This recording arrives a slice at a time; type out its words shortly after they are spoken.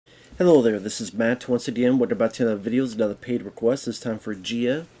Hello there, this is Matt once again. We're about to another videos, another paid request, this time for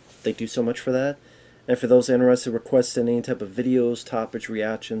Gia. Thank you so much for that. And for those interested in requesting any type of videos, topics,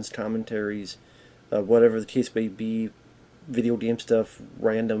 reactions, commentaries, whatever the case may be, video game stuff,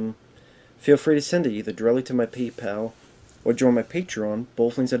 random, feel free to send it either directly to my PayPal or join my Patreon.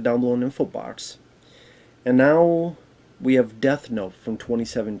 Both links are down below in the info box. And now we have Death Note from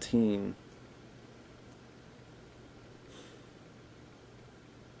 2017.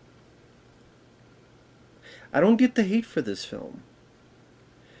 I don't get the hate for this film.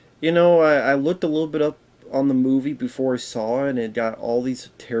 You know, I looked a little bit up on the movie before I saw it, and it got all these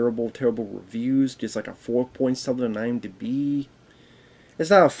terrible reviews, just like a 4-point-something on IMDb. It's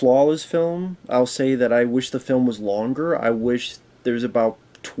not a flawless film. I'll say that I wish the film was longer. I wish there's about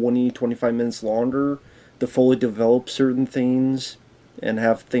 20-25 minutes longer to fully develop certain things and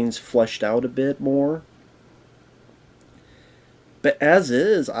have things fleshed out a bit more. But as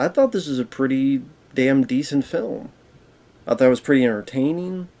is, I thought this was a pretty damn decent film. I thought it was pretty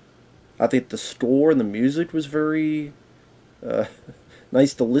entertaining. I think the score and the music was very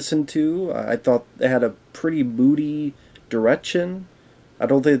nice to listen to. I thought it had a pretty moody direction. I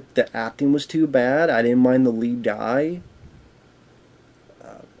don't think the acting was too bad. I didn't mind the lead guy.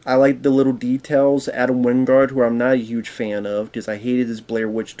 I liked the little details. Adam Wingard, who I'm not a huge fan of, because I hated his Blair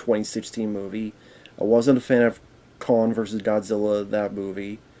Witch 2016 movie. I wasn't a fan of Kong vs. Godzilla, that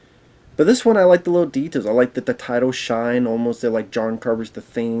movie. But this one, I like the little details. I like that the titles shine almost like John Carpenter's The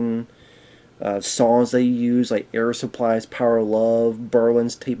Thing. Songs they use, like Air Supply's Power of Love,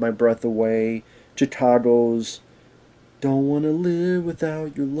 Berlin's Take My Breath Away, Chicago's Don't Wanna Live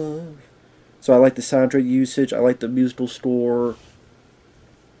Without Your Love. So I like the soundtrack usage. I like the musical score.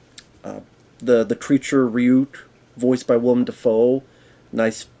 The creature Ryut, voiced by Willem Dafoe.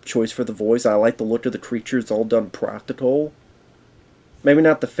 Nice choice for the voice. I like the look of the creature. It's all done practical. Maybe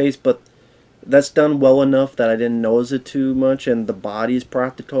not the face, but that's done well enough that I didn't notice it too much, and the body is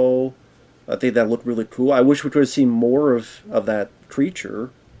practical. I think that looked really cool. I wish we could have seen more of that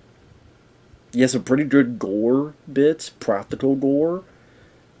creature. He has some pretty good gore bits, practical gore.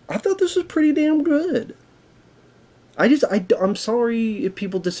 I thought this was pretty damn good. I'm sorry if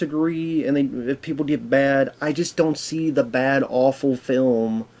people disagree and if people get bad. I just don't see the bad, awful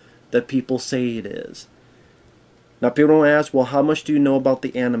film that people say it is. Now, people don't ask, well, how much do you know about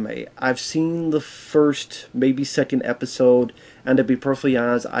the anime? I've seen the first, maybe second episode, and to be perfectly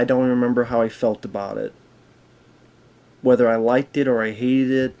honest, I don't remember how I felt about it. Whether I liked it or I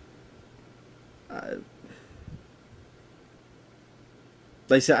hated it.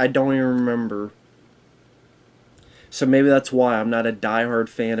 Like I said, I don't even remember. So maybe that's why I'm not a diehard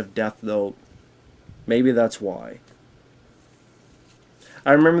fan of Death Note. Maybe that's why.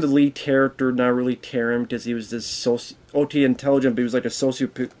 I remember the lead character not really caring because he was this OT intelligent, but he was like a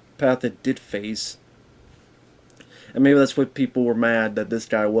sociopath that did face. And maybe that's what people were mad, that this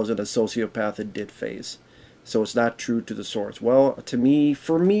guy wasn't a sociopath that did face. So it's not true to the source. Well, to me,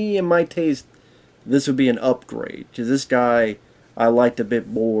 for me, in my taste, this would be an upgrade. Because this guy, I liked a bit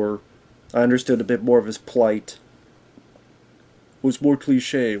more. I understood a bit more of his plight. It was more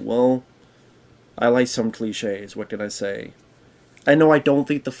cliche. Well, I like some cliches. What can I say? I know I don't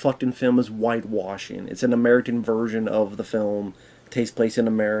think the fucking film is whitewashing. It's an American version of the film. It takes place in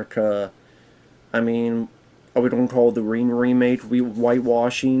America. I mean, are we going to call the remake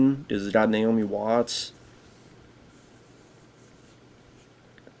whitewashing? Does it got Naomi Watts?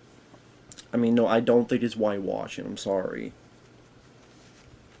 I mean, no, I don't think it's whitewashing. I'm sorry.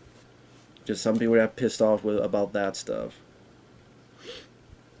 Just some people got pissed off about that stuff.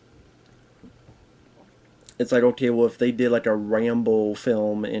 It's like, okay, well, if they did like a Rambo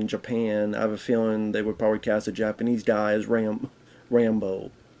film in Japan, I have a feeling they would probably cast a Japanese guy as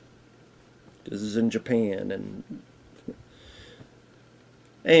Rambo. This is in Japan, and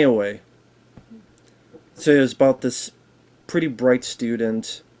anyway. So it's about this pretty bright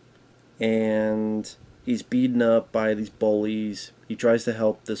student, and he's beaten up by these bullies. He tries to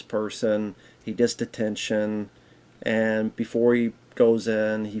help this person. He gets detention, and before he goes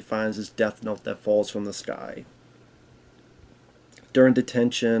in, he finds this death note that falls from the sky. During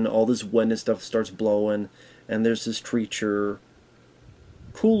detention, all this wind and stuff starts blowing, and there's this creature,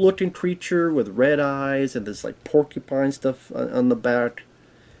 cool looking creature with red eyes and this like porcupine stuff on the back.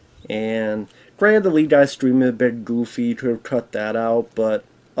 And granted, the lead guy's streaming a bit goofy, could have cut that out, but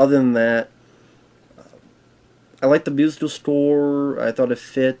other than that, I like the musical score. I thought it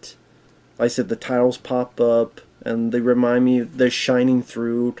fit. Like I said, the titles pop up, and they remind me, they're shining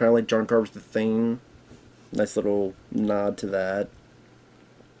through, kind of like John Carpenter's The Thing. Nice little nod to that.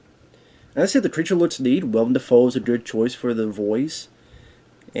 And I said the creature looks neat. Willem Dafoe is a good choice for the voice.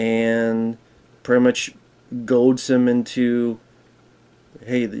 and pretty much goads him into,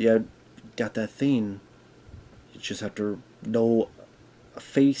 hey, you got that thing. You just have to know a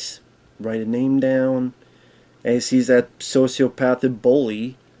face, write a name down. And he sees that sociopathic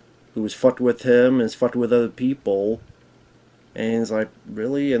bully who was fucked with him and is fucked with other people. And he's like,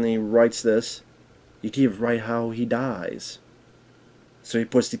 really? And then he writes this. You can't write how he dies. So he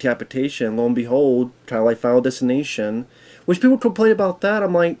puts decapitation, and lo and behold, kind of like Final Destination, which people complain about that.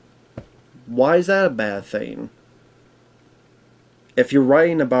 I'm like, why is that a bad thing? If you're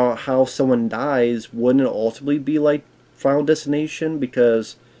writing about how someone dies, wouldn't it ultimately be like Final Destination?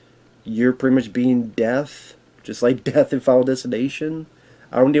 Because you're pretty much being death, just like death in Final Destination.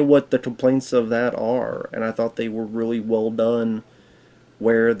 I don't know what the complaints of that are, and I thought they were really well done,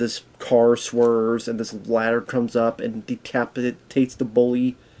 where this car swerves and this ladder comes up and decapitates the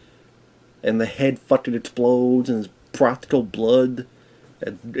bully, and the head fucking explodes, and there's practical blood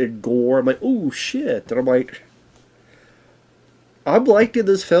and gore. I'm like, oh shit. And I'm liking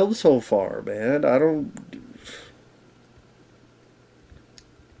this film so far, man.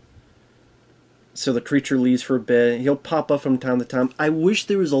 So the creature leaves for a bit. He'll pop up from time to time. I wish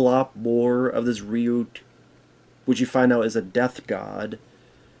there was a lot more of this Ryut, which you find out is a death god.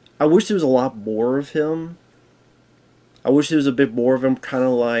 I wish there was a lot more of him. I wish there was a bit more of him, kind of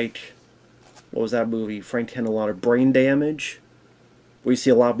like, what was that movie? Frank Henenlotter, Brain Damage. We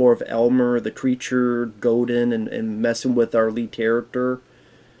see a lot more of Elmer, the creature, goading and messing with our lead character.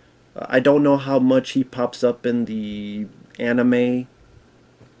 I don't know how much he pops up in the anime.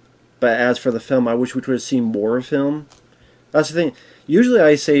 But as for the film, I wish we could have seen more of him. That's the thing. Usually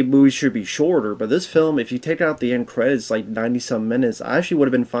I say movies should be shorter, but this film, if you take out the end credits, like 90-some minutes, I actually would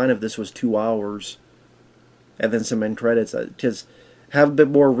have been fine if this was 2 hours. And then some end credits. Just have a bit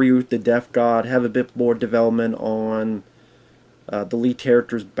more Ryut, the Death God, have a bit more development on the lead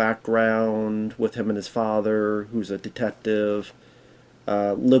character's background with him and his father, who's a detective.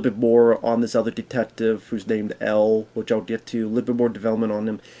 A little bit more on this other detective who's named L, which I'll get to. A little bit more development on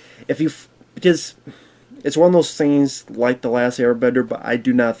him. Because it's one of those things like The Last Airbender, but I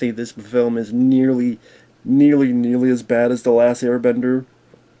do not think this film is nearly as bad as The Last Airbender.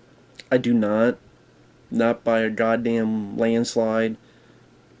 I do not. Not by a goddamn landslide.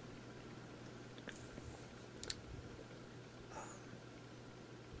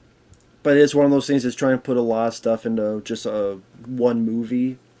 But it's one of those things that's trying to put a lot of stuff into just one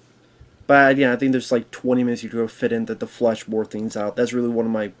movie. But yeah, I think there's like 20 minutes you could fit in to flesh more things out. That's really one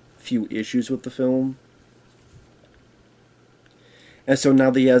of my few issues with the film. And so now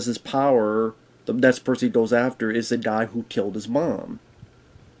that he has this power, the next person he goes after is the guy who killed his mom.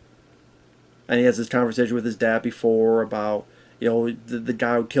 And he has this conversation with his dad before about, you know, the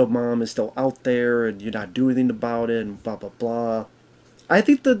guy who killed mom is still out there and you're not doing anything about it and blah, blah, blah. I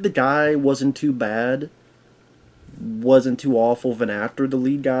think that the guy wasn't too bad. Wasn't too awful of an actor, the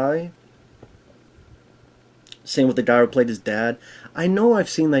lead guy. Same with the guy who played his dad. I know I've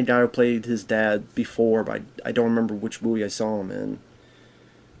seen that guy who played his dad before, but I don't remember which movie I saw him in.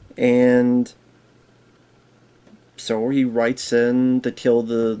 And so he writes in to kill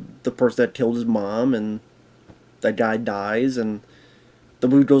the person that killed his mom, and that guy dies, and the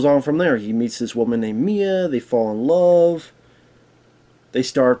movie goes on from there. He meets this woman named Mia, they fall in love, they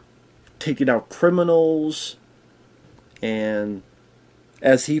start taking out criminals, and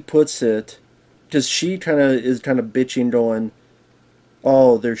as he puts it, because she is kind of bitching, going,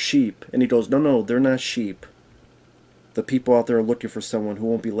 oh, they're sheep. And he goes, no, they're not sheep. The people out there are looking for someone who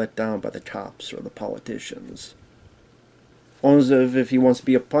won't be let down by the cops or the politicians. Almost as if he wants to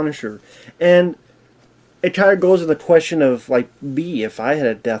be a punisher. And it kind of goes to the question of, like, me, if I had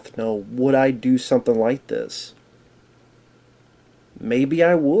a death note, would I do something like this? Maybe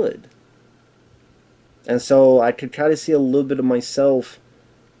I would. And so I could kind of see a little bit of myself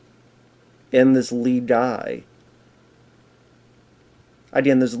in this lead guy.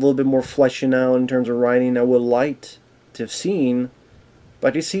 Again, there's a little bit more fleshing out in terms of writing I would like to have seen, but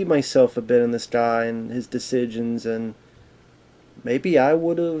I do see myself a bit in this guy and his decisions, and maybe I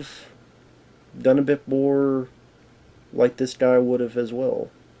would have done a bit more like this guy would have as well.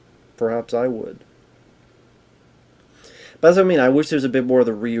 Perhaps I would. But that's what I mean. I wish there's a bit more of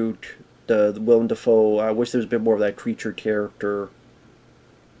the Ryut, the Willem Dafoe. I wish there was a bit more of that creature character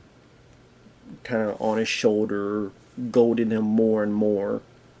kind of on his shoulder, goading him more and more.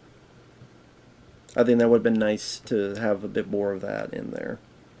 I think that would have been nice to have a bit more of that in there.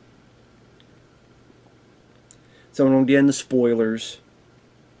 So I'm going to get into spoilers.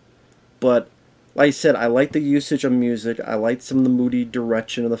 But, like I said, I like the usage of music. I like some of the moody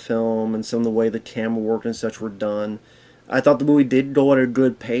direction of the film and some of the way the camera work and such were done. I thought the movie did go at a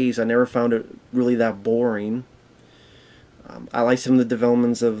good pace. I never found it really that boring. I like some of the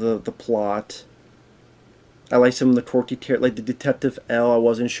developments of the plot. I like some of the quirky like the Detective L. I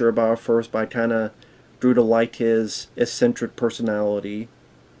wasn't sure about at first, but I kind of grew to like his eccentric personality.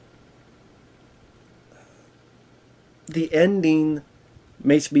 The ending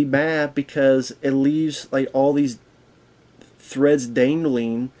makes me mad because it leaves like all these threads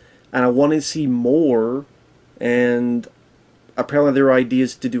dangling, and I want to see more. And apparently there are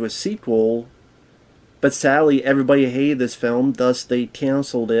ideas to do a sequel, but sadly everybody hated this film, thus they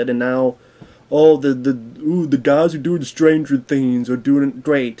canceled it. And now, oh, the guys who are doing Stranger Things are doing it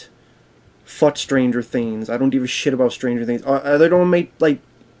great. Fuck Stranger Things. I don't give a shit about Stranger Things. Are they gonna make like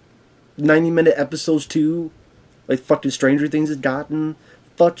 90-minute episodes too? Like fucking Stranger Things has gotten?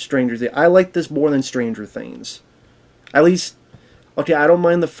 Fuck Stranger Things. I like this more than Stranger Things. At least, okay, I don't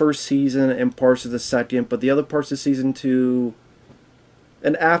mind the first season and parts of the second, but the other parts of season 2,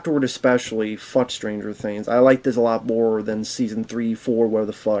 and afterward especially, fuck Stranger Things. I like this a lot more than season 3, 4, whatever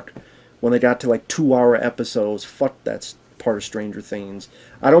the fuck. When they got to like 2-hour episodes, fuck that part of Stranger Things.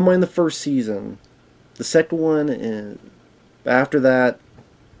 I don't mind the first season. The second one, and after that,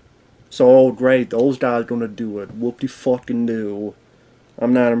 so oh great, those guys gonna do it. Whoop-de-fucking-do.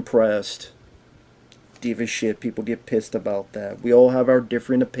 I'm not impressed. Give a shit, people get pissed about that. We all have our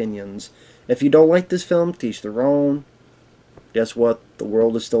different opinions. If you don't like this film, teach their own. Guess what? The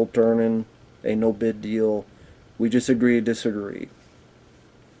world is still turning. Ain't no big deal. We just agree to disagree.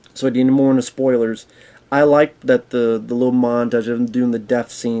 So getting more into spoilers, I like that the little montage of him doing the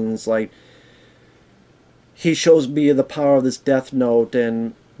death scenes, like he shows me the power of this death note,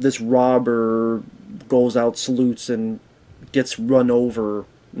 and this robber goes out, salutes, and gets run over.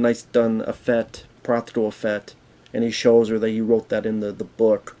 Nice done effect, practical effect, and he shows her that he wrote that in the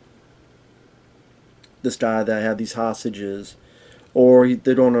book. This guy that had these hostages, or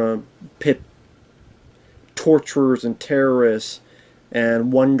they're gonna pit torturers and terrorists,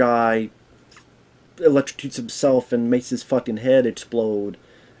 and one guy electrocutes himself and makes his fucking head explode,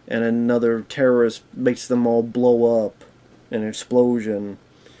 and another terrorist makes them all blow up in an explosion.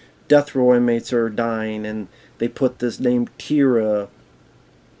 Death row inmates are dying, and they put this name Kira,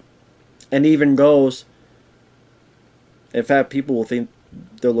 and even goes, in fact, people will think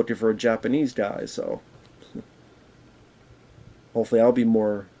they're looking for a Japanese guy, so hopefully I'll be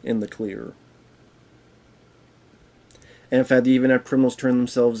more in the clear. And in fact, they even have criminals turn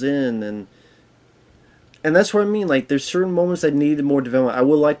themselves in, and that's what I mean. Like, there's certain moments that needed more development. I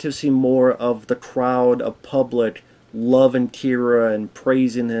would like to see more of the crowd of public loving Kira and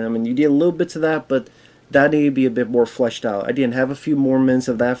praising him, and you did a little bits of that, but that needed to be a bit more fleshed out. I didn't have a few more minutes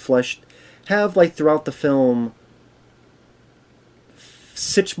of that fleshed. Have, like, throughout the film,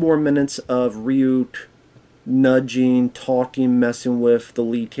 6 more minutes of Ryuk nudging, talking, messing with the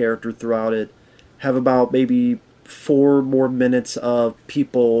lead character throughout it. Have about maybe 4 more minutes of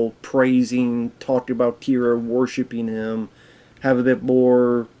people praising, talking about Kira, worshipping him. Have a bit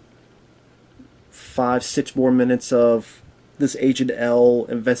more, 5, 6 more minutes of this Agent L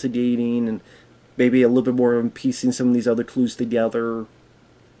investigating, and maybe a little bit more of piecing some of these other clues together.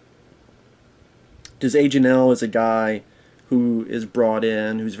 Because Agent L is a guy who is brought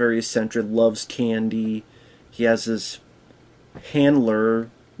in, who's very eccentric, loves candy. He has this handler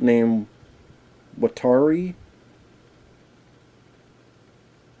named Watari.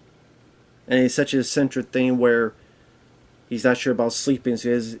 And he's such an eccentric thing where he's not sure about sleeping, so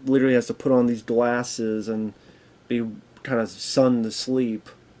he literally has to put on these glasses and be kind of sunned to sleep.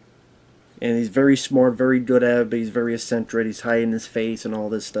 And he's very smart, very good at it, but he's very eccentric. He's hiding his face and all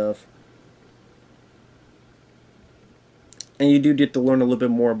this stuff. And you do get to learn a little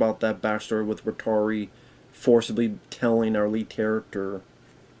bit more about that backstory with Watari forcibly telling our lead character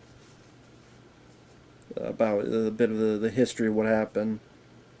about a bit of the history of what happened.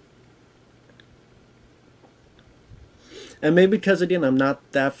 And maybe because, again, I'm not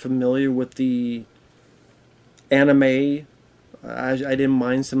that familiar with the anime, I didn't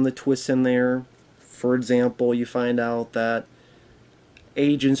mind some of the twists in there. For example, you find out that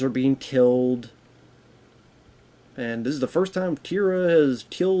agents are being killed, and this is the first time Kira has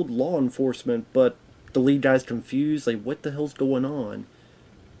killed law enforcement, but the lead guy's confused, like, what the hell's going on?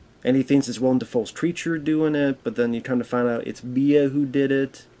 And he thinks it's Willem Dafoe's creature doing it, but then you kind of find out it's Mia who did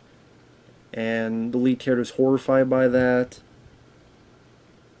it. And the lead character is horrified by that.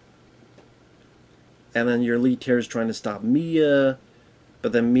 And then your lead character is trying to stop Mia,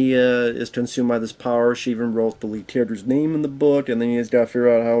 but then Mia is consumed by this power. She even wrote the lead character's name in the book, and then you just got to figure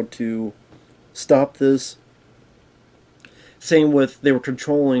out how to stop this. Same with, they were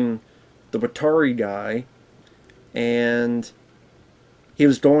controlling the Watari guy, and he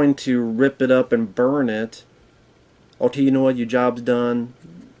was going to rip it up and burn it. Okay, you know what, your job's done.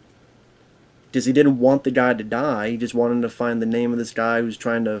 Because he didn't want the guy to die, he just wanted to find the name of this guy who's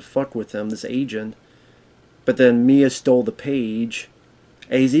trying to fuck with him, this agent. But then Mia stole the page,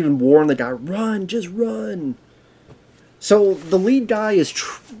 and he's even warned the guy, run, just run. So the lead guy is,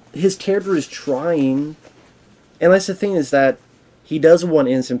 his character is trying, and that's the thing, is that he doesn't want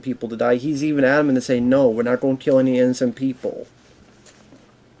innocent people to die. He's even adamant to say, no, we're not going to kill any innocent people.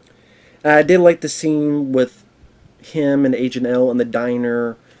 And I did like the scene with him and Agent L in the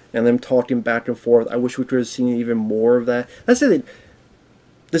diner, and them talking back and forth. I wish we could have seen even more of that. That's the thing.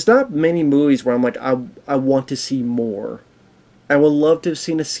 There's not many movies where I'm like, I want to see more. I would love to have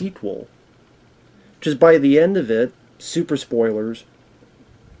seen a sequel. Because by the end of it, super spoilers,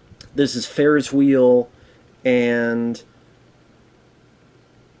 there's this Ferris wheel, and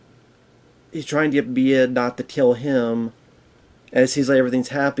he's trying to get Bia not to kill him, and it seems like everything's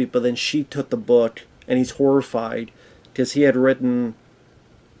happy, but then she took the book, and he's horrified, because he had written,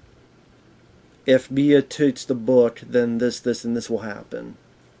 if Bia takes the book, then this, and this will happen.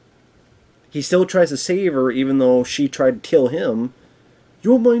 He still tries to save her, even though she tried to kill him.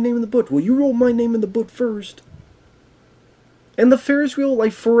 You wrote my name in the book. Well, you wrote my name in the book first. And the Ferris wheel,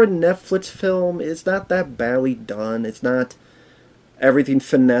 like, for a Netflix film, it's not that badly done. It's not everything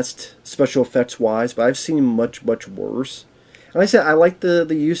finessed special effects wise, but I've seen much, much worse. And like I said, I like the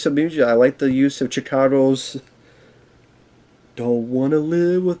use of music. I like the use of Chicago's "Don't Wanna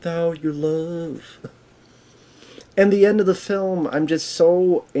Live Without Your Love." And the end of the film, I'm just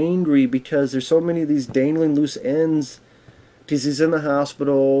so angry because there's so many of these dangling loose ends. Because he's in the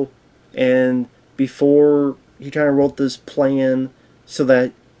hospital, and before he kind of wrote this plan so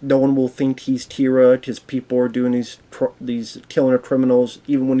that no one will think he's Tira, because people are doing these killing of criminals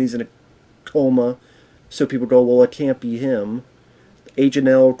even when he's in a coma. So people go, well, it can't be him. Agent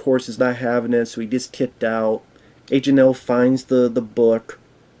L, of course, is not having it, so he gets kicked out. Agent L finds the book,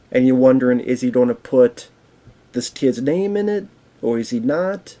 and you're wondering, is he going to put this kid's name in it, or is he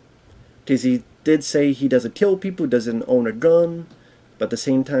not? Because he did say he doesn't kill people, doesn't own a gun, but at the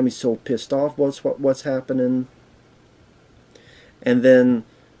same time he's so pissed off what's happening. And then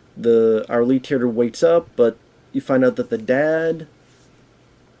our lead character wakes up, but you find out that the dad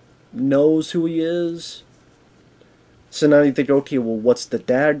knows who he is. So now you think, okay, well, what's the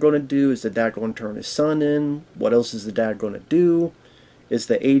dad going to do? Is the dad going to turn his son in? What else is the dad going to do? Is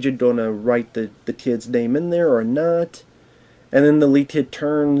the agent going to write the kid's name in there or not? And then the lead kid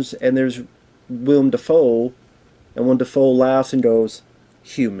turns, and there's Willem Dafoe, and when Dafoe laughs and goes,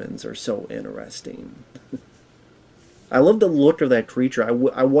 humans are so interesting. I love the look of that creature.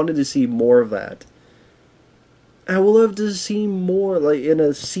 I wanted to see more of that. I would love to see more, like, in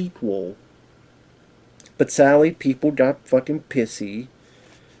a sequel. But sadly, people got fucking pissy.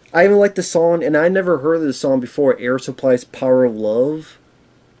 I even like the song, and I never heard of this song before, Air Supply's Power of Love.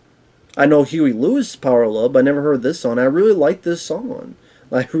 I know Huey Lewis' Power of Love, but I never heard this song. I really like this song.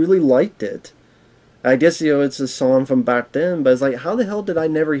 I really liked it. I guess, you know, it's a song from back then, but it's like, how the hell did I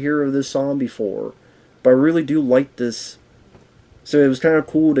never hear of this song before? But I really do like this. So it was kind of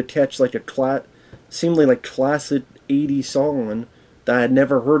cool to catch like a seemingly like classic 80s song that I had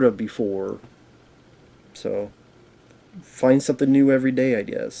never heard of before. So, find something new every day, I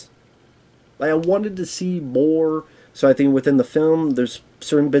guess. Like, I wanted to see more, so I think within the film, there's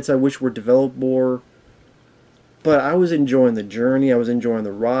certain bits I wish were developed more. But I was enjoying the journey, I was enjoying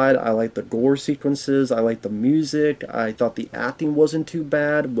the ride, I liked the gore sequences, I liked the music, I thought the acting wasn't too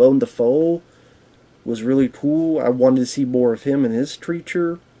bad. Willem Dafoe was really cool. I wanted to see more of him and his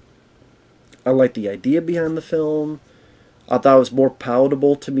creature. I liked the idea behind the film. I thought it was more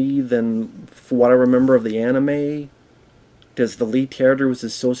palatable to me than for what I remember of the anime. Because the lead character was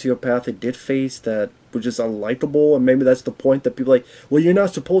this sociopathic dit-face that was just unlikable, and maybe that's the point that people are like, well, you're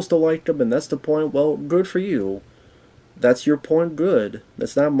not supposed to like him, and that's the point. Well, good for you. That's your point, good.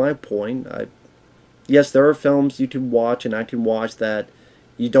 That's not my point. Yes, there are films you can watch, and I can watch that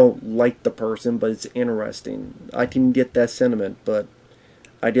you don't like the person, but it's interesting. I can get that sentiment, but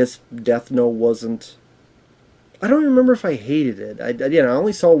I guess Death Note wasn't... I don't remember if I hated it. I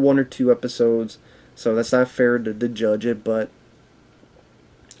only saw 1 or 2 episodes, so that's not fair to judge it, but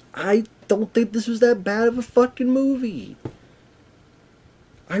I don't think this was that bad of a fucking movie.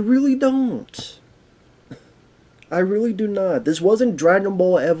 I really don't. I really do not. This wasn't Dragon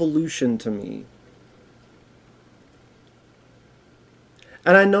Ball Evolution to me.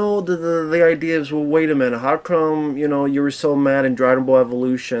 And I know the idea is, well, wait a minute, how come, you know, you were so mad in Dragon Ball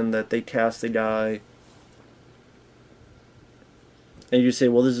Evolution that they cast a guy, and you say,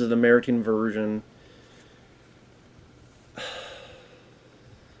 well, this is an American version.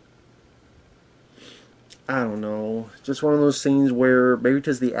 I don't know. Just one of those scenes where maybe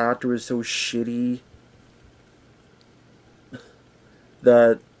because the actor is so shitty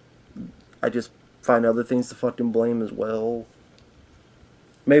that I just find other things to fucking blame as well.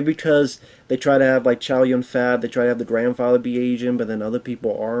 Maybe because they try to have like Chow Yun Fat, they try to have the grandfather be Asian, but then other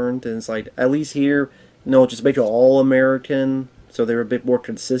people aren't, and it's like at least here, no, just make it all American, so they're a bit more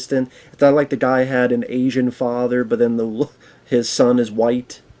consistent. It's not like the guy had an Asian father, but then his son is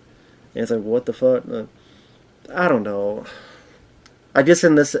white, and it's like what the fuck? I don't know. I guess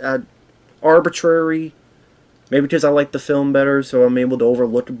in this arbitrary, maybe because I like the film better, so I'm able to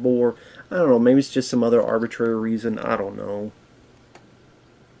overlook it more. I don't know. Maybe it's just some other arbitrary reason. I don't know.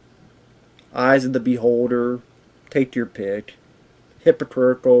 Eyes of the beholder. Take your pick.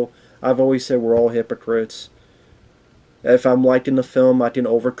 Hypocritical. I've always said we're all hypocrites. If I'm liking the film, I can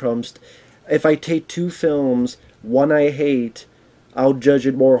overcome. If I take two films, one I hate, I'll judge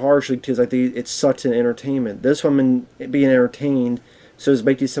it more harshly because I think it's such an entertainment. This one, being entertained, so it's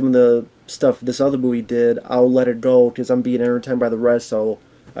making some of the stuff this other movie did, I'll let it go because I'm being entertained by the rest, so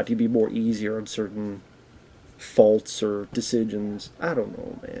I can be more easier on certain faults or decisions. I don't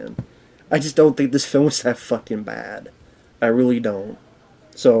know, man. I just don't think this film is that fucking bad. I really don't.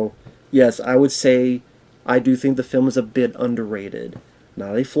 So, yes, I would say I do think the film is a bit underrated.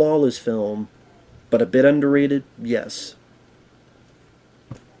 Not a flawless film, but a bit underrated, yes.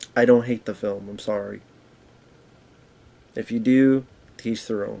 I don't hate the film, I'm sorry. If you do, to each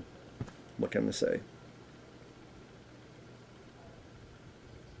their own. What can I say?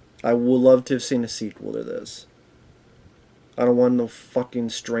 I would love to have seen a sequel to this. I don't want no fucking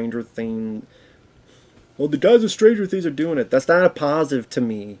Stranger Thing. Well, the guys of Stranger Things are doing it. That's not a positive to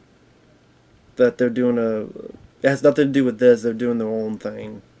me. That they're doing a... It has nothing to do with this. They're doing their own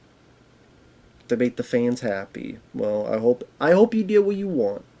thing. To make the fans happy. Well, I hope you get what you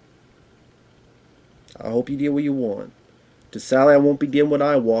want. I hope you get what you want. Because sadly, I won't be getting what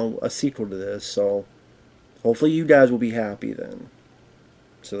I want, a sequel to this, so hopefully you guys will be happy then.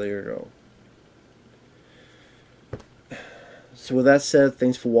 So there you go. So with that said,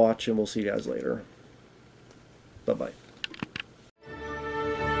 thanks for watching. We'll see you guys later. Bye-bye.